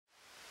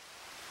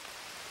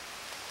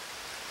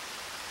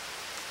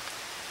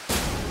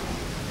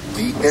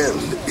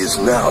end is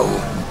now.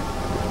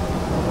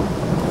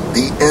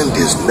 The end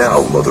is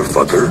now,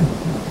 motherfucker.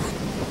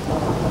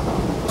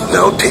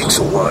 Now takes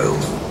a while.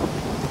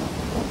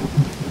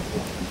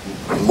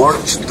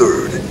 March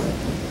 3rd.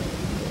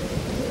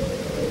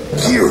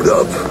 Geared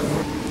up.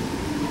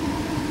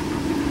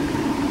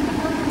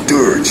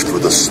 Dirge for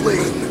the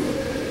Slain.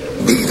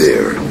 Be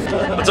there.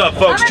 What's up,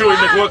 folks? Chewy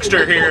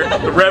McWookster here,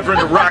 the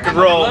Reverend of Rock and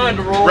Roll,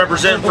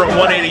 representing from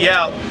 180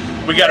 out.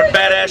 We got a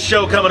badass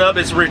show coming up.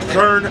 It's the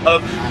return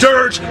of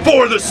Dirge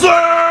for the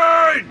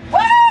Slain!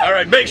 All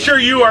right, make sure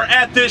you are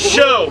at this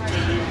show.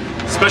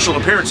 Special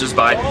appearances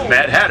by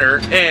Mad Hatter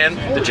and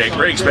the Jake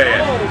Rakes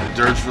Band.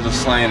 Dirge for the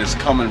Slain is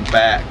coming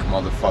back,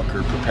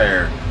 motherfucker.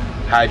 Prepare.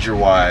 Hide your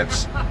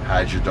wives,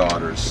 hide your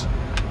daughters,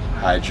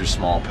 hide your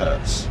small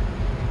pets.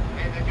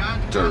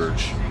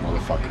 Dirge,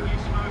 motherfucker.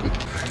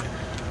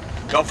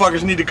 Y'all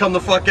fuckers need to come the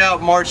fuck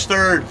out March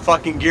 3rd.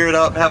 Fucking gear it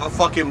up, have a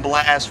fucking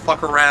blast,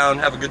 fuck around,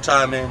 have a good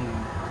time, and,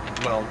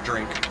 well,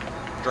 drink.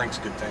 Drink's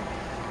a good thing.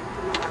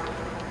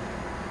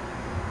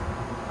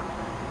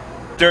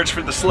 Dirge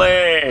for the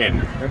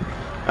Slain.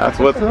 That's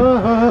what's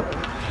up.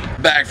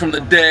 Back from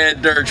the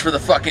dead, Dirge for the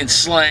fucking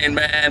Slain,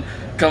 man.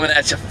 Coming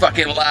at you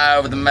fucking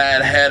live with the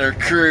Mad Hatter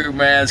crew,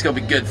 man. It's gonna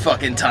be good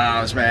fucking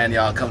times, man.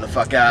 Y'all come the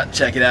fuck out,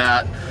 check it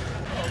out.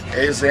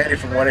 Hey, it's Andy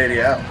from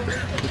 180 Out.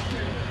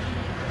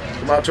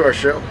 Come out to our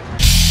show.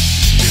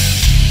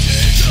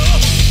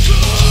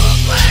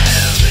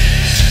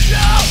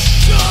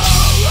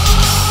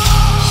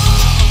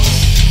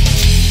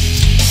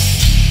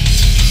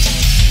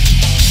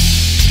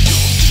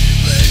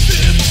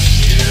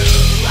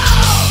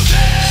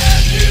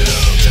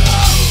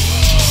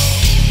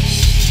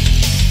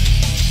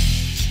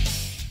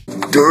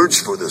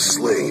 Dirge for the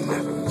Slain.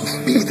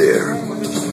 Be there.